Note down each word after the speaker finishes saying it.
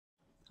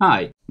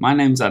Hi, my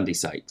name's Andy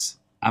Sykes.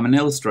 I'm an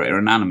illustrator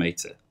and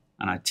animator,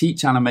 and I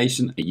teach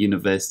animation at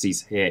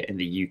universities here in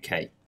the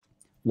UK.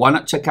 Why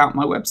not check out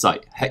my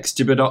website,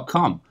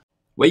 hexjibber.com,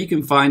 where you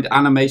can find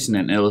animation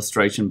and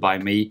illustration by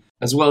me,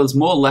 as well as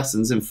more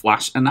lessons in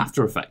Flash and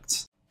After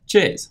Effects.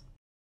 Cheers!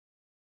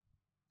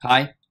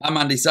 Hi, I'm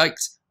Andy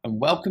Sykes, and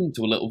welcome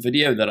to a little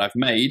video that I've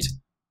made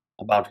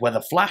about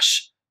whether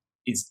Flash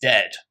is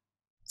dead.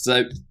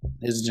 So,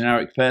 here's a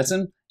generic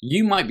person.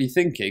 You might be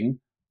thinking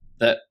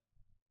that,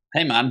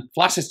 hey man,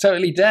 Flash is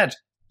totally dead.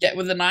 Get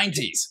with the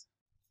 90s.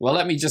 Well,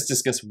 let me just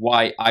discuss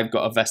why I've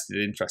got a vested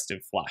interest in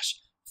Flash.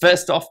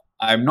 First off,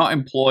 I'm not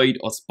employed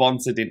or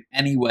sponsored in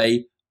any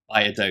way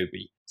by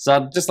Adobe. So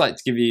I'd just like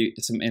to give you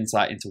some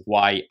insight into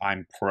why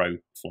I'm pro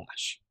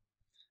Flash.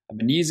 I've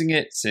been using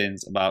it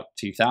since about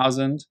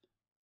 2000.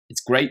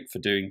 It's great for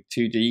doing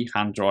 2D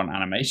hand-drawn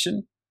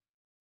animation.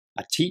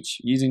 I teach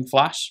using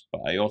Flash,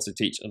 but I also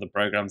teach other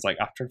programs like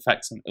After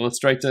Effects and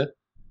Illustrator.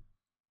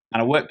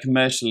 And I work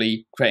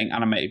commercially creating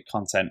animated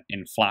content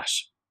in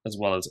Flash as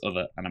well as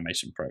other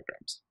animation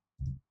programs.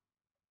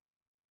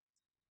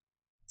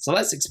 So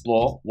let's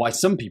explore why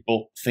some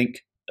people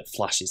think that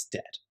Flash is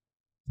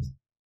dead.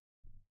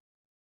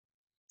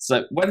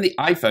 So when the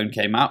iPhone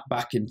came out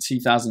back in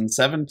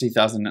 2007,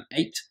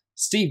 2008,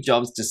 Steve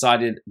Jobs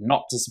decided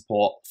not to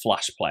support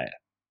Flash Player.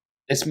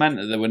 This meant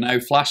that there were no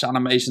Flash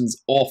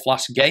animations or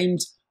Flash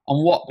games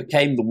on what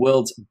became the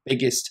world's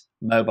biggest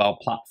mobile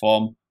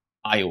platform,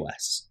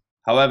 iOS.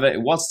 However,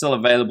 it was still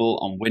available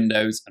on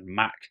Windows and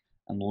Mac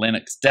and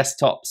Linux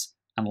desktops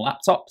and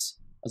laptops,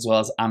 as well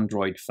as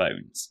Android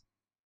phones.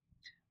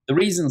 The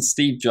reason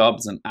Steve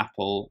Jobs and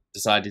Apple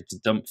decided to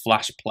dump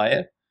Flash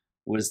Player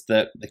was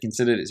that they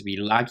considered it to be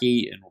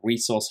laggy and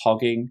resource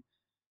hogging.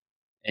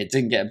 It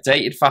didn't get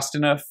updated fast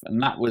enough,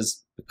 and that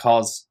was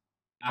because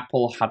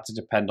Apple had to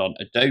depend on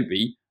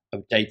Adobe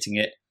updating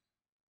it.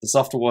 The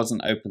software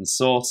wasn't open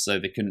source, so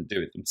they couldn't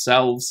do it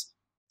themselves.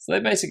 So they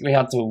basically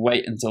had to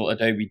wait until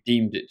Adobe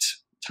deemed it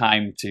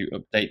time to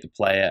update the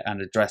player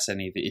and address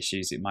any of the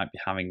issues it might be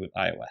having with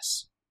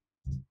iOS.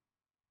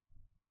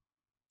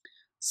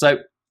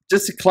 So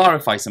just to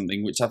clarify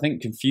something which I think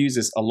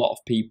confuses a lot of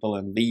people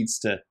and leads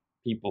to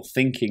people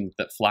thinking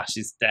that Flash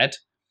is dead,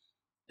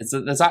 is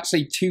that there's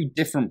actually two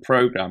different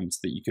programs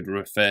that you could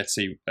refer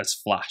to as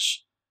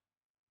Flash.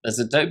 There's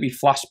Adobe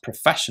Flash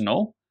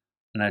Professional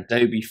and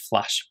Adobe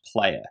Flash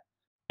Player.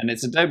 And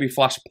it's Adobe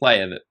Flash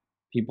Player that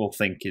people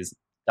think is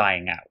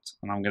dying out.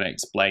 And I'm going to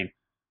explain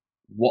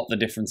what the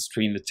difference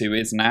between the two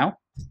is now.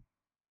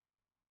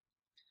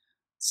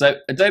 So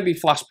Adobe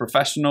Flash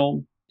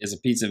Professional is a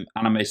piece of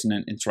animation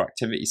and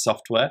interactivity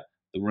software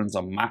that runs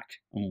on Mac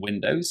and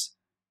Windows.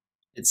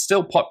 It's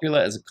still popular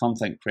as a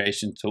content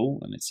creation tool,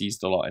 and it's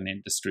used a lot in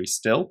industry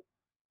still.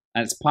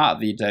 And it's part of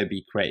the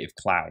Adobe Creative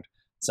Cloud.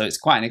 So it's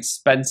quite an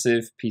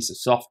expensive piece of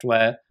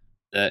software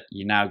that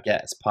you now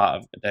get as part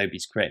of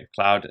Adobe's Creative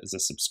Cloud as a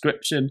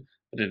subscription.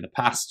 But in the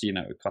past, it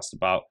cost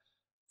about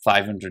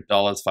 $500,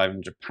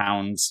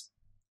 £500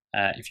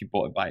 if you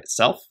bought it by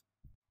itself.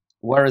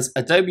 Whereas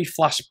Adobe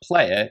Flash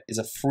Player is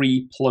a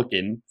free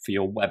plugin for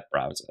your web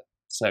browser.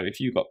 So if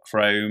you've got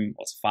Chrome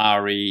or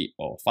Safari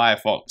or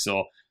Firefox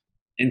or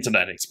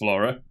Internet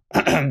Explorer,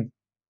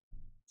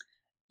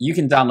 you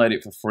can download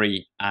it for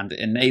free, and it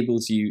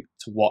enables you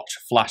to watch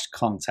Flash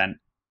content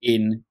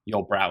in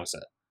your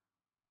browser.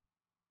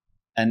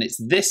 And it's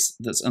this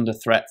that's under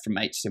threat from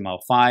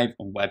HTML5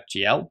 and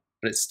WebGL,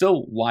 but it's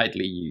still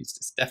widely used.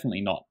 It's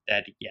definitely not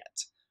dead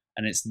yet.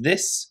 And it's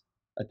this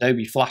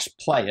Adobe Flash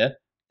Player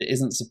that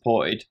isn't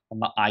supported on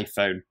the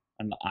iPhone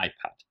and the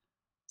iPad.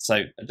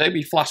 So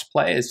Adobe Flash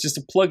Player is just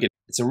a plugin.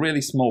 It's a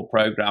really small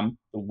program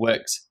that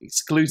works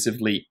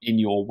exclusively in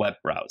your web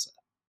browser.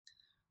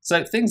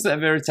 So things that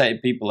have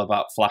irritated people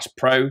about Flash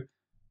Pro: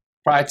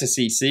 prior to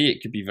CC, it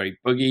could be very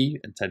buggy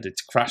and tended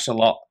to crash a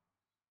lot.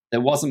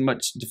 There wasn't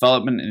much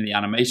development in the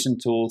animation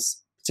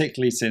tools,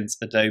 particularly since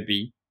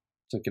Adobe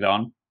took it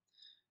on.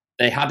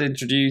 They had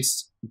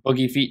introduced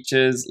buggy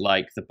features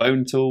like the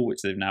bone tool, which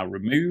they've now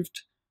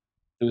removed.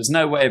 There was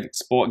no way of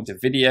exporting to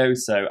video,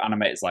 so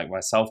animators like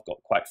myself got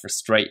quite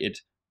frustrated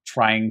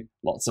trying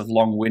lots of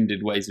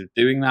long-winded ways of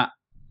doing that.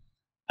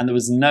 And there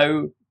was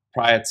no,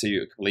 prior to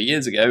a couple of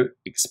years ago,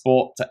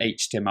 export to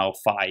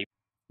HTML5,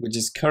 which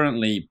is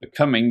currently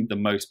becoming the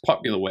most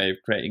popular way of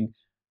creating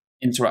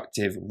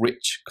interactive,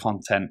 rich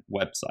content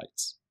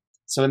websites.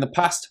 So in the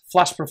past,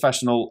 Flash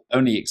Professional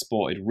only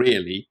exported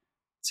really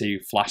to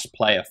Flash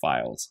Player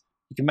files.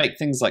 You can make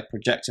things like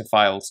projector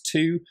files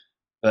too,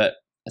 but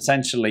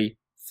essentially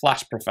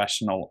Flash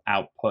Professional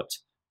output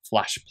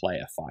Flash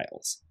Player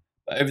files.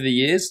 But over the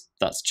years,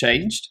 that's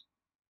changed.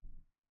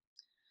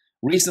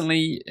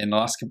 Recently, in the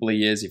last couple of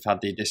years, you've had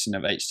the addition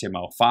of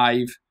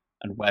HTML5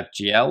 and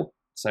WebGL.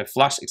 So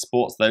Flash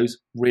exports those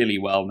really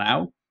well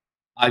now.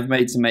 I've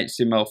made some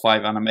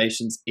HTML5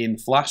 animations in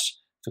Flash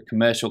for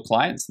commercial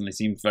clients, and they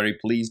seemed very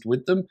pleased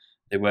with them.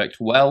 They worked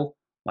well.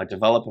 My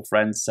developer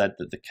friends said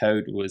that the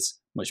code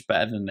was much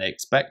better than they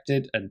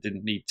expected and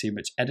didn't need too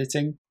much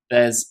editing.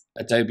 There's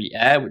Adobe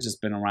Air, which has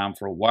been around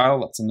for a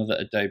while. That's another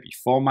Adobe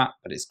format,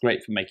 but it's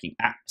great for making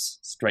apps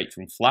straight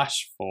from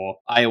Flash for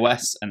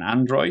iOS and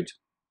Android.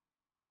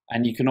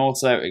 And you can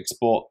also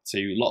export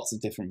to lots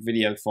of different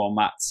video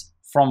formats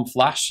from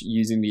Flash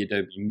using the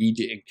Adobe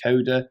Media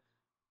Encoder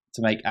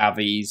to make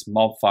AVIs,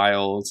 MOV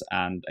files,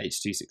 and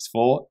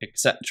H.264,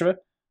 etc.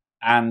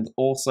 And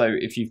also,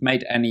 if you've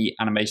made any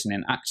animation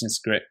in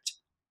ActionScript,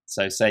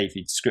 so say if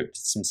you'd scripted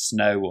some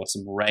snow or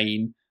some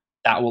rain,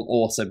 that will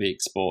also be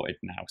exported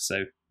now.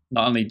 So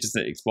not only does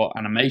it export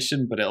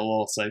animation, but it'll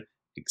also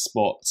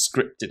export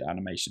scripted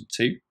animation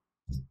too.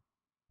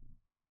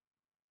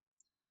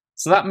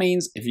 So that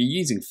means if you're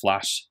using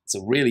Flash, it's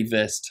a really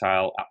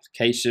versatile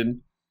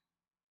application.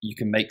 You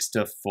can make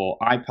stuff for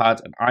iPad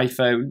and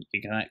iPhone.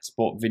 You can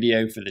export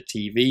video for the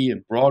TV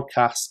and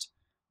broadcast,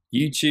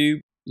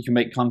 YouTube. You can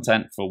make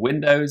content for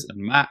Windows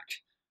and Mac,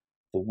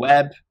 the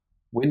web,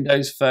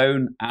 Windows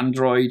Phone,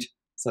 Android.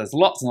 So there's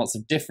lots and lots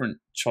of different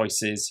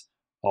choices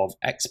of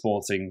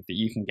exporting that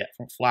you can get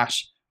from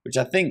Flash, which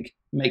I think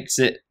makes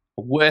it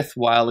a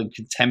worthwhile and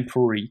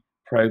contemporary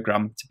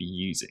program to be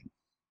using.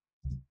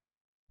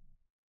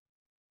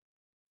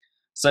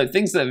 So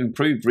things that have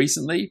improved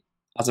recently,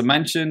 as I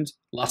mentioned,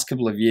 last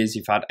couple of years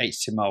you've had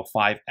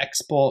HTML5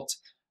 export,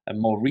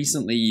 and more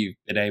recently you've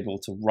been able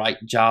to write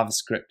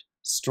JavaScript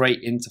straight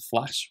into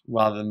Flash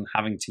rather than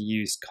having to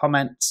use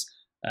comments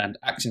and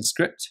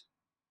ActionScript.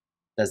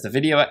 There's the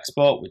video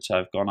export, which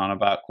I've gone on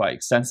about quite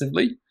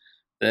extensively.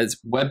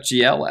 There's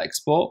WebGL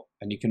export,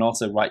 and you can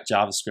also write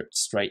JavaScript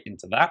straight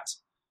into that.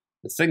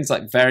 There's things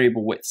like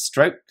variable width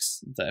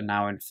strokes that are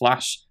now in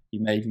Flash.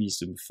 You may have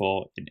used them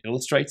before in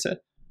Illustrator.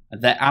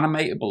 And they're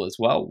animatable as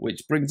well,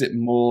 which brings it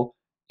more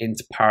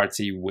into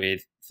parity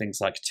with things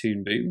like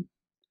Toon Boom.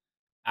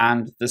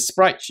 And the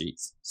sprite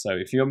sheets. So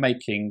if you're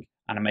making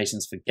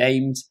animations for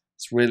games,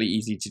 it's really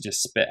easy to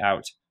just spit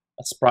out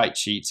a sprite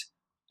sheet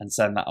and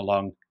send that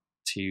along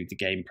to the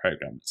game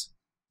programmers.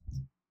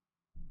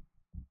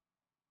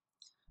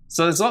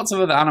 So there's lots of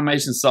other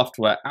animation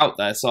software out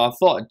there, so I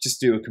thought I'd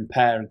just do a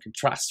compare and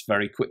contrast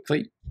very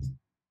quickly.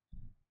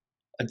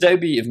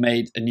 Adobe have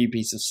made a new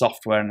piece of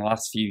software in the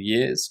last few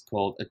years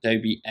called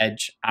Adobe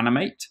Edge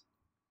Animate.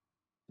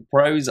 The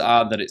pros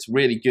are that it's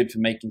really good for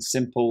making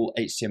simple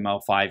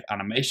HTML5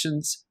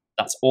 animations.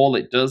 That's all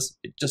it does.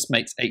 It just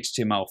makes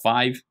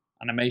HTML5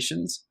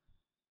 animations.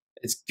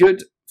 It's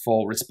good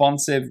for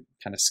responsive,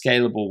 kind of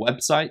scalable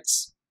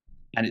websites,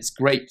 and it's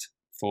great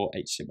for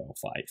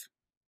HTML5.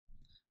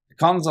 The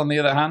cons, on the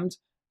other hand,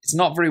 it's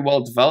not very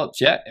well developed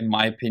yet, in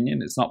my opinion.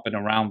 It's not been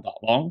around that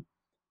long.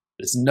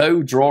 There's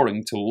no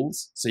drawing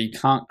tools, so you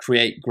can't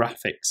create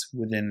graphics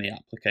within the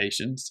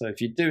application. So if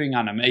you're doing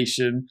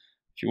animation,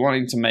 if you're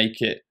wanting to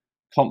make it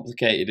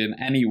complicated in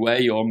any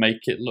way or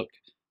make it look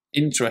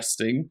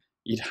interesting,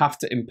 you'd have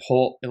to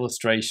import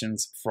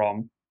illustrations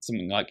from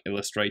something like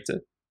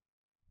Illustrator.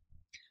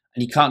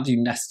 And you can't do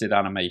nested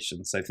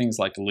animation, so things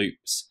like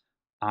loops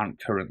aren't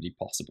currently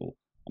possible.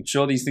 I'm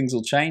sure these things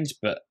will change,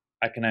 but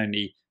I can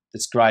only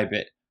describe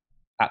it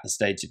at the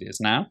stage it is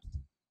now.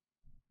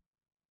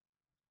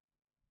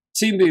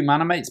 Toon Boom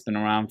Animate's been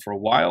around for a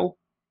while.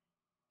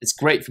 It's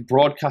great for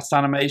broadcast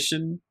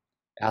animation.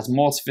 It has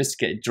more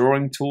sophisticated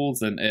drawing tools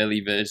than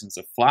early versions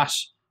of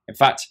Flash. In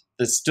fact,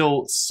 there's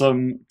still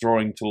some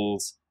drawing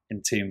tools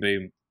in Toon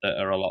Boom that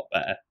are a lot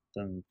better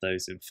than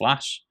those in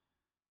Flash.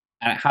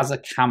 And it has a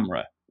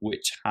camera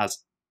which has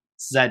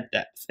Z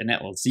depth in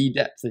it, or Z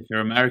depth if you're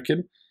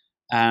American,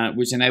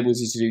 which enables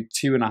you to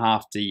do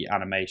 2.5D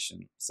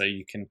animation. So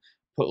you can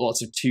put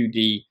lots of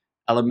 2D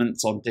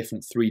elements on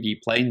different 3D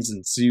planes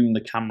and zoom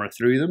the camera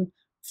through them.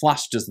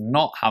 Flash does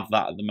not have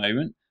that at the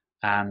moment,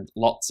 and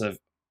lots of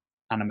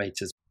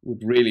animators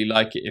would really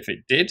like it if it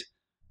did.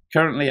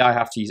 Currently, I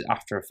have to use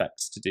After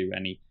Effects to do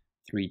any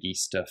 3D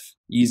stuff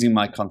using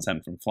my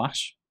content from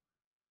Flash.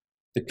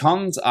 The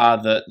cons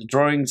are that the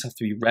drawings have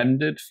to be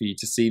rendered for you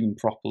to see them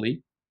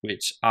properly,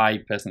 which I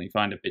personally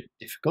find a bit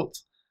difficult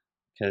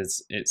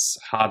because it's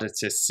harder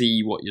to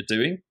see what you're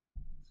doing.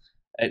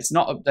 It's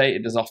not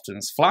updated as often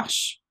as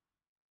Flash.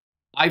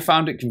 I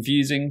found it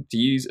confusing to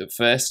use at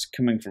first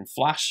coming from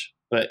Flash,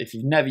 but if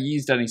you've never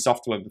used any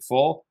software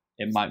before,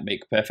 it might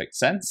make perfect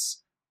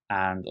sense.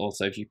 And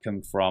also if you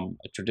come from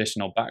a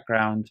traditional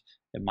background,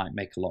 it might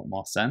make a lot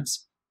more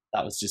sense.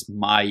 That was just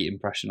my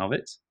impression of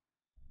it.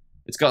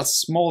 It's got a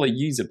smaller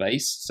user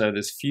base, so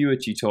there's fewer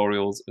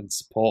tutorials and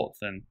support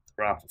than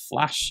there are for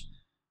Flash,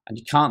 and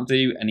you can't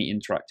do any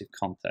interactive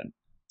content.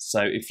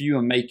 So if you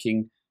are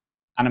making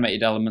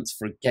animated elements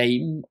for a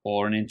game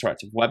or an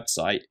interactive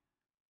website,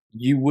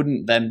 you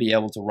wouldn't then be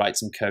able to write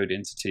some code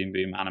into Toon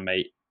Boom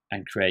Animate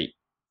and create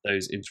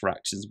those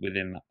interactions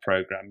within that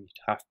program. You'd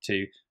have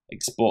to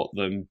export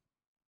them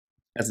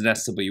as an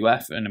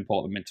SWF and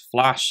import them into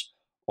Flash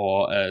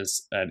or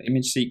as an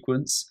image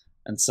sequence.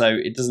 And so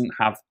it doesn't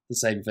have the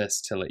same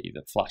versatility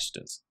that Flash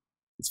does.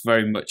 It's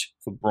very much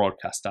for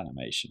broadcast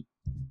animation.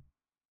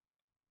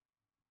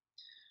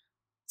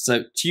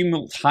 So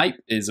Tumult Hype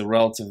is a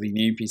relatively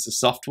new piece of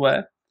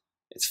software.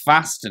 It's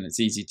fast and it's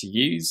easy to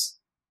use.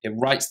 It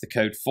writes the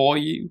code for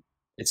you.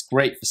 It's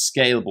great for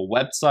scalable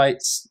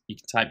websites. You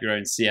can type your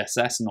own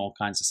CSS and all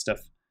kinds of stuff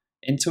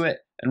into it.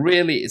 And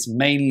really, it's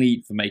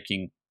mainly for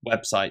making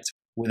websites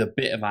with a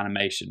bit of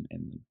animation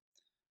in them.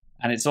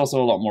 And it's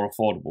also a lot more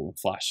affordable than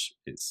Flash.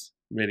 It's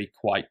really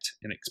quite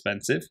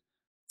inexpensive.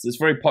 So it's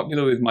very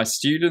popular with my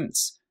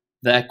students.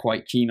 They're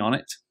quite keen on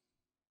it.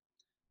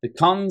 The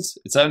cons,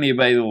 it's only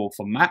available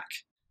for Mac.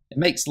 It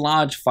makes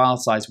large file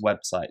size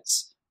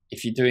websites.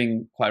 If you're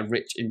doing quite a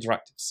rich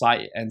interactive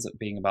site, it ends up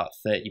being about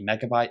 30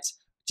 megabytes,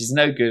 which is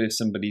no good if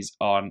somebody's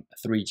on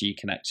a 3G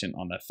connection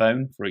on their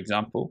phone, for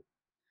example.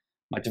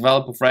 My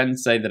developer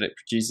friends say that it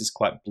produces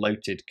quite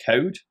bloated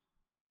code.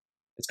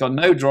 It's got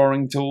no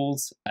drawing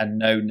tools and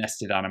no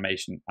nested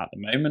animation at the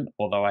moment,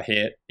 although I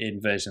hear in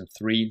version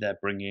 3 they're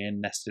bringing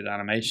in nested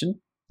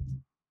animation.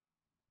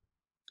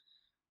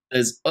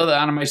 There's other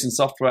animation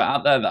software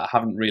out there that I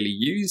haven't really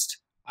used,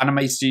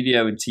 Anime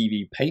Studio and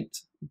TV Paint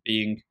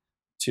being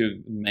two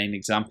of the main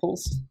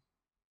examples.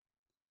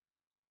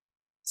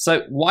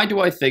 So why do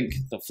I think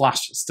that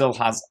Flash still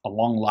has a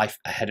long life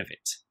ahead of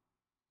it?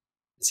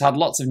 It's had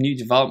lots of new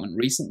development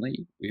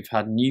recently. We've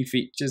had new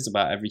features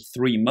about every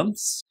 3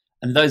 months,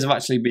 and those have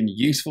actually been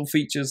useful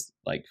features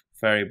like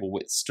variable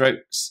width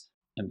strokes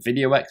and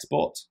video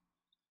export.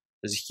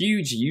 There's a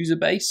huge user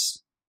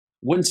base.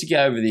 Once you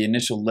get over the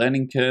initial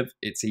learning curve,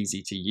 it's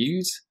easy to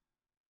use.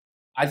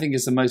 I think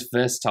it's the most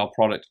versatile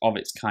product of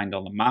its kind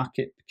on the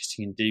market because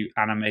you can do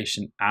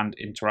animation and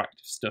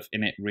interactive stuff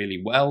in it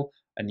really well,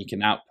 and you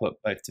can output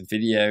both to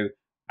video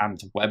and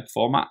to web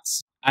formats.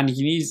 And you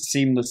can use it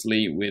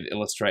seamlessly with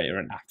Illustrator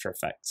and After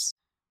Effects,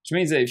 which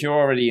means that if you're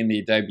already in the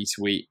Adobe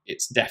suite,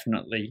 it's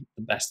definitely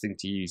the best thing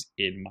to use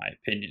in my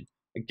opinion.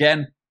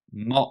 Again,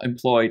 not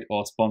employed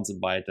or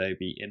sponsored by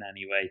Adobe in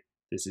any way.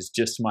 This is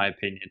just my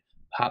opinion.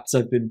 Perhaps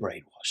I've been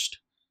brainwashed.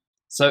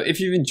 So if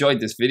you've enjoyed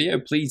this video,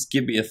 please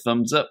give me a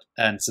thumbs up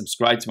and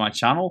subscribe to my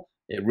channel.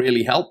 It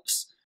really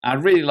helps.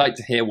 I'd really like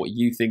to hear what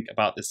you think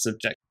about this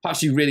subject.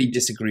 Perhaps you really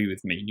disagree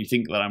with me and you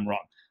think that I'm wrong.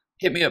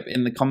 Hit me up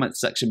in the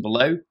comments section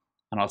below,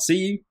 and I'll see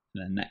you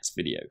in the next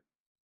video.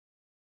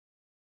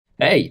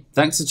 Hey,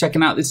 thanks for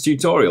checking out this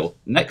tutorial.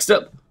 Next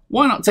up,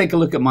 why not take a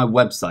look at my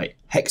website,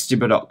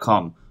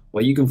 hexjibber.com,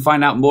 where you can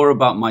find out more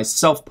about my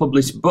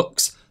self-published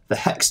books, the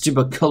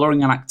Hexjibber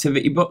Colouring and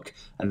Activity book,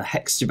 and the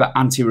Hexjibber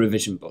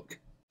Anti-Revision book.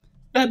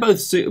 They're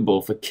both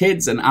suitable for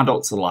kids and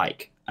adults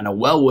alike, and are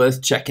well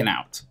worth checking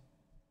out.